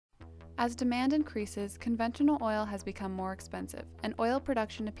As demand increases, conventional oil has become more expensive, and oil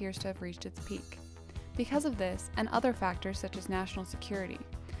production appears to have reached its peak. Because of this, and other factors such as national security,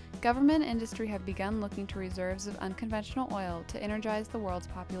 government and industry have begun looking to reserves of unconventional oil to energize the world's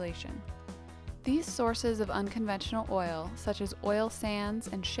population. These sources of unconventional oil, such as oil sands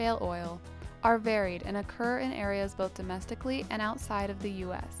and shale oil, are varied and occur in areas both domestically and outside of the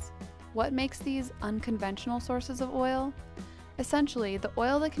U.S. What makes these unconventional sources of oil? Essentially, the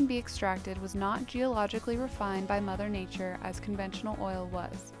oil that can be extracted was not geologically refined by Mother Nature as conventional oil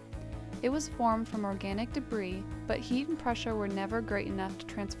was. It was formed from organic debris, but heat and pressure were never great enough to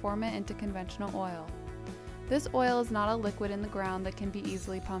transform it into conventional oil. This oil is not a liquid in the ground that can be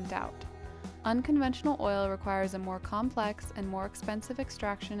easily pumped out. Unconventional oil requires a more complex and more expensive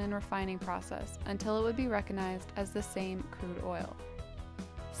extraction and refining process until it would be recognized as the same crude oil.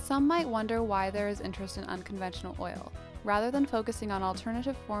 Some might wonder why there is interest in unconventional oil, rather than focusing on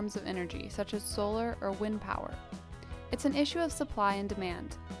alternative forms of energy such as solar or wind power. It's an issue of supply and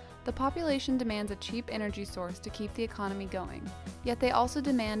demand. The population demands a cheap energy source to keep the economy going, yet they also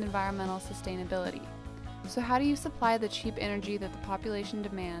demand environmental sustainability. So how do you supply the cheap energy that the population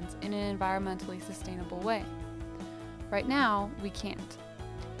demands in an environmentally sustainable way? Right now, we can't.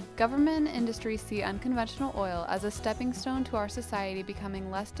 Government and industry see unconventional oil as a stepping stone to our society becoming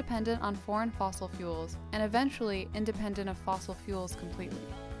less dependent on foreign fossil fuels and eventually independent of fossil fuels completely.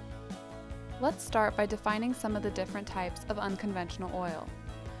 Let's start by defining some of the different types of unconventional oil.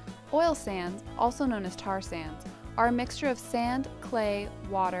 Oil sands, also known as tar sands, are a mixture of sand, clay,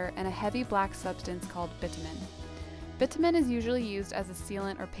 water, and a heavy black substance called bitumen. Bitumen is usually used as a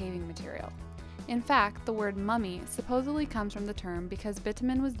sealant or paving material. In fact, the word mummy supposedly comes from the term because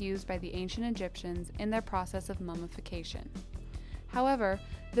bitumen was used by the ancient Egyptians in their process of mummification. However,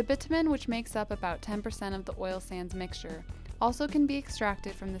 the bitumen, which makes up about 10% of the oil sands mixture, also can be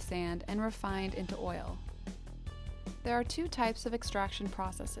extracted from the sand and refined into oil. There are two types of extraction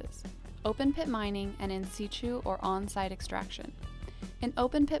processes: open pit mining and in situ or on-site extraction. In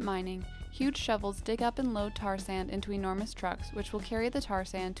open pit mining, huge shovels dig up and load tar sand into enormous trucks which will carry the tar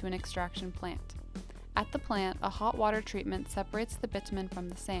sand to an extraction plant. At the plant, a hot water treatment separates the bitumen from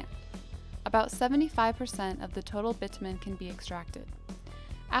the sand. About 75% of the total bitumen can be extracted.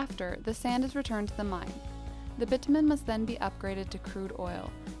 After, the sand is returned to the mine. The bitumen must then be upgraded to crude oil,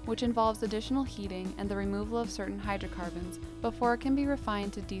 which involves additional heating and the removal of certain hydrocarbons before it can be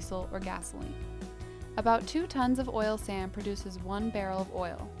refined to diesel or gasoline. About 2 tons of oil sand produces 1 barrel of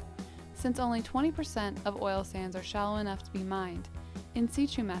oil. Since only 20% of oil sands are shallow enough to be mined, in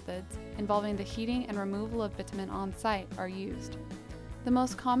situ methods, involving the heating and removal of bitumen on site, are used. The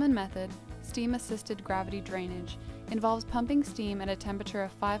most common method, steam-assisted gravity drainage, involves pumping steam at a temperature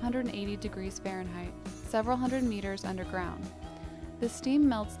of 580 degrees Fahrenheit, several hundred meters underground. The steam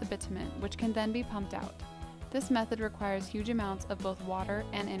melts the bitumen, which can then be pumped out. This method requires huge amounts of both water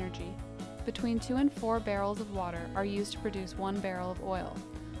and energy. Between 2 and 4 barrels of water are used to produce 1 barrel of oil,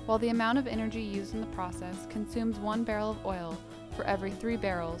 while the amount of energy used in the process consumes 1 barrel of oil for every 3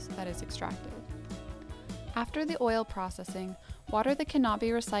 barrels that is extracted. After the oil processing, water that cannot be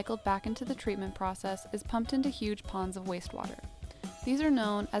recycled back into the treatment process is pumped into huge ponds of wastewater. These are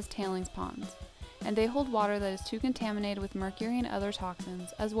known as tailings ponds, and they hold water that is too contaminated with mercury and other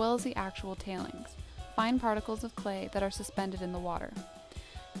toxins, as well as the actual tailings, fine particles of clay that are suspended in the water.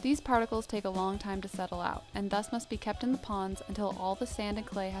 These particles take a long time to settle out, and thus must be kept in the ponds until all the sand and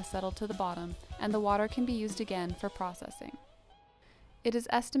clay has settled to the bottom, and the water can be used again for processing. It is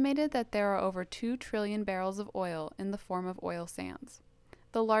estimated that there are over 2 trillion barrels of oil in the form of oil sands.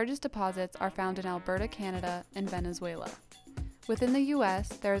 The largest deposits are found in Alberta, Canada, and Venezuela. Within the U.S.,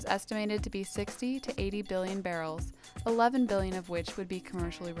 there is estimated to be 60 to 80 billion barrels, 11 billion of which would be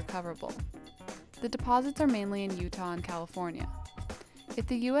commercially recoverable. The deposits are mainly in Utah and California. If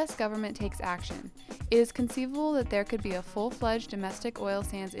the U.S. government takes action, it is conceivable that there could be a full-fledged domestic oil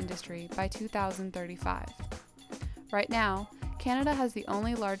sands industry by 2035. Right now, Canada has the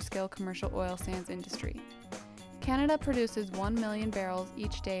only large-scale commercial oil sands industry. Canada produces 1 million barrels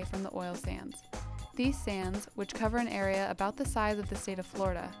each day from the oil sands. These sands, which cover an area about the size of the state of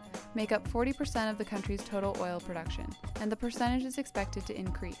Florida, make up 40% of the country's total oil production, and the percentage is expected to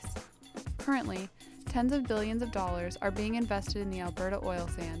increase. Currently, tens of billions of dollars are being invested in the Alberta oil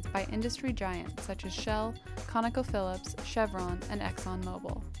sands by industry giants such as Shell, ConocoPhillips, Chevron, and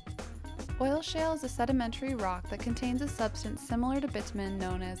ExxonMobil. Oil shale is a sedimentary rock that contains a substance similar to bitumen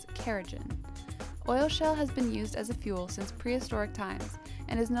known as kerogen. Oil shale has been used as a fuel since prehistoric times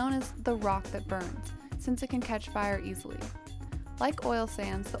and is known as the rock that burns, since it can catch fire easily. Like oil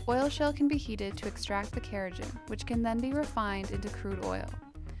sands, the oil shale can be heated to extract the kerogen, which can then be refined into crude oil.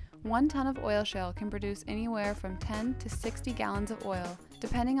 1 ton of oil shale can produce anywhere from 10 to 60 gallons of oil,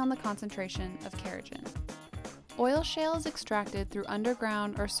 depending on the concentration of kerogen. Oil shale is extracted through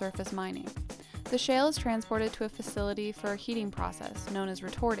underground or surface mining. The shale is transported to a facility for a heating process known as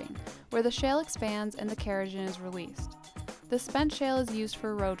retorting, where the shale expands and the kerogen is released. The spent shale is used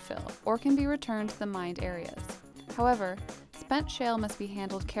for road fill or can be returned to the mined areas. However, spent shale must be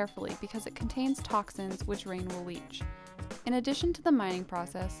handled carefully because it contains toxins which rain will leach. In addition to the mining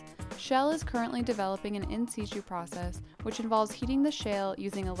process, Shell is currently developing an in situ process which involves heating the shale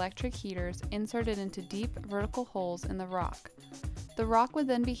using electric heaters inserted into deep vertical holes in the rock. The rock would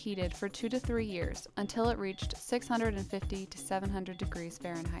then be heated for 2 to 3 years until it reached 650 to 700 degrees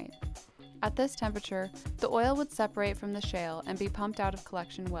Fahrenheit. At this temperature, the oil would separate from the shale and be pumped out of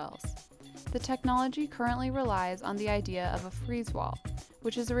collection wells. The technology currently relies on the idea of a freeze wall,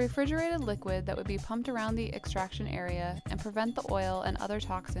 which is a refrigerated liquid that would be pumped around the extraction area and prevent the oil and other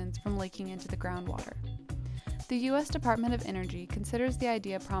toxins from leaking into the groundwater. The U.S. Department of Energy considers the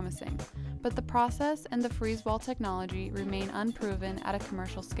idea promising, but the process and the freeze wall technology remain unproven at a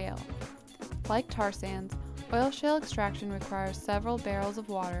commercial scale. Like tar sands, oil shale extraction requires several barrels of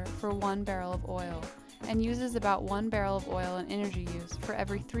water for 1 barrel of oil, and uses about 1 barrel of oil in energy use for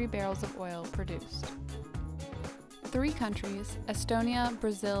every 3 barrels of oil produced. 3 countries, Estonia,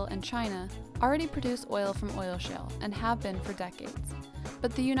 Brazil, and China, already produce oil from oil shale and have been for decades.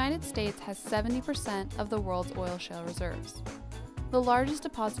 But the United States has 70% of the world's oil shale reserves. The largest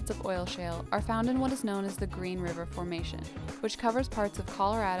deposits of oil shale are found in what is known as the Green River Formation, which covers parts of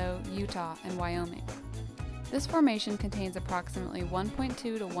Colorado, Utah, and Wyoming. This formation contains approximately 1.2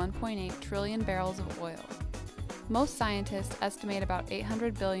 to 1.8 trillion barrels of oil. Most scientists estimate about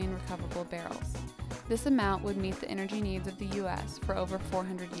 800 billion recoverable barrels. This amount would meet the energy needs of the U.S. for over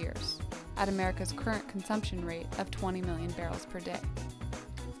 400 years, at America's current consumption rate of 20 million barrels per day.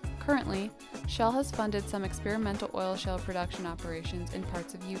 Currently, Shell has funded some experimental oil shale production operations in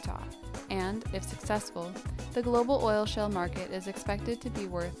parts of Utah, and, if successful, the global oil shale market is expected to be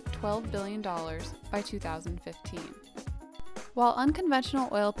worth $12 billion by 2015. While unconventional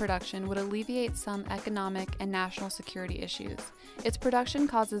oil production would alleviate some economic and national security issues, its production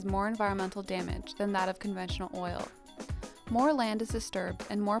causes more environmental damage than that of conventional oil. More land is disturbed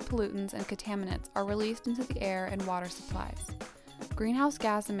and more pollutants and contaminants are released into the air and water supplies. Greenhouse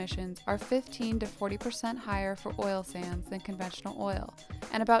gas emissions are 15 to 40% higher for oil sands than conventional oil,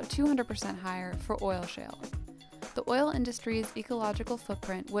 and about 200% higher for oil shale. The oil industry's ecological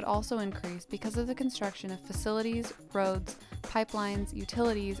footprint would also increase because of the construction of facilities, roads, pipelines,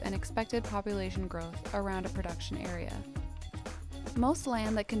 utilities, and expected population growth around a production area. Most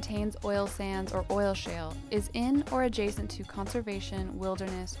land that contains oil sands or oil shale is in or adjacent to conservation,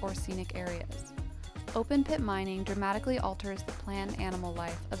 wilderness, or scenic areas. Open pit mining dramatically alters the plant and animal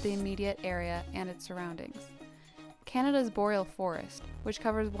life of the immediate area and its surroundings. Canada's boreal forest, which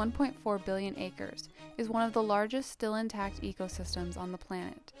covers 1.4 billion acres, is one of the largest still intact ecosystems on the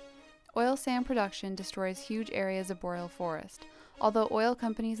planet. Oil sand production destroys huge areas of boreal forest, although oil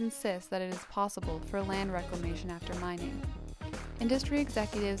companies insist that it is possible for land reclamation after mining. Industry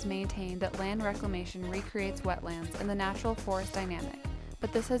executives maintain that land reclamation recreates wetlands and the natural forest dynamic,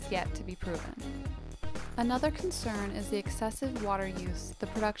 but this has yet to be proven. Another concern is the excessive water use the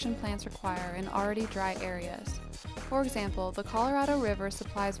production plants require in already dry areas. For example, the Colorado River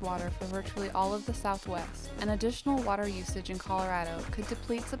supplies water for virtually all of the Southwest, and additional water usage in Colorado could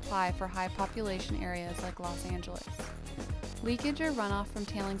deplete supply for high population areas like Los Angeles. Leakage or runoff from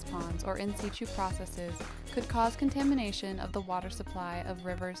tailings ponds or in situ processes could cause contamination of the water supply of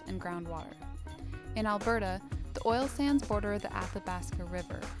rivers and groundwater. In Alberta, the oil sands border the Athabasca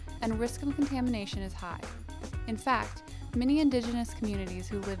River, and risk of contamination is high. In fact, many indigenous communities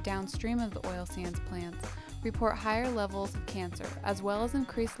who live downstream of the oil sands plants report higher levels of cancer, as well as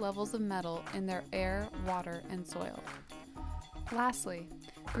increased levels of metal in their air, water, and soil. Lastly,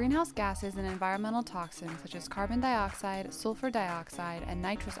 greenhouse gases and environmental toxins such as carbon dioxide, sulfur dioxide, and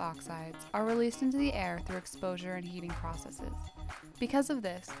nitrous oxides are released into the air through exposure and heating processes. Because of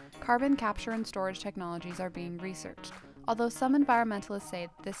this, carbon capture and storage technologies are being researched, although some environmentalists say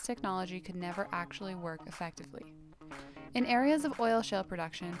this technology could never actually work effectively. In areas of oil shale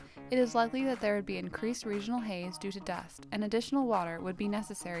production, it is likely that there would be increased regional haze due to dust, and additional water would be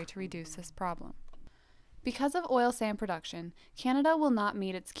necessary to reduce this problem. Because of oil sand production, Canada will not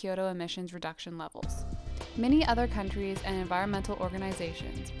meet its Kyoto emissions reduction levels. Many other countries and environmental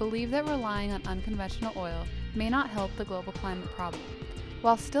organizations believe that relying on unconventional oil may not help the global climate problem,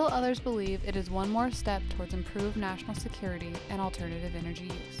 while still others believe it is one more step towards improved national security and alternative energy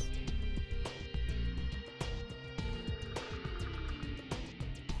use.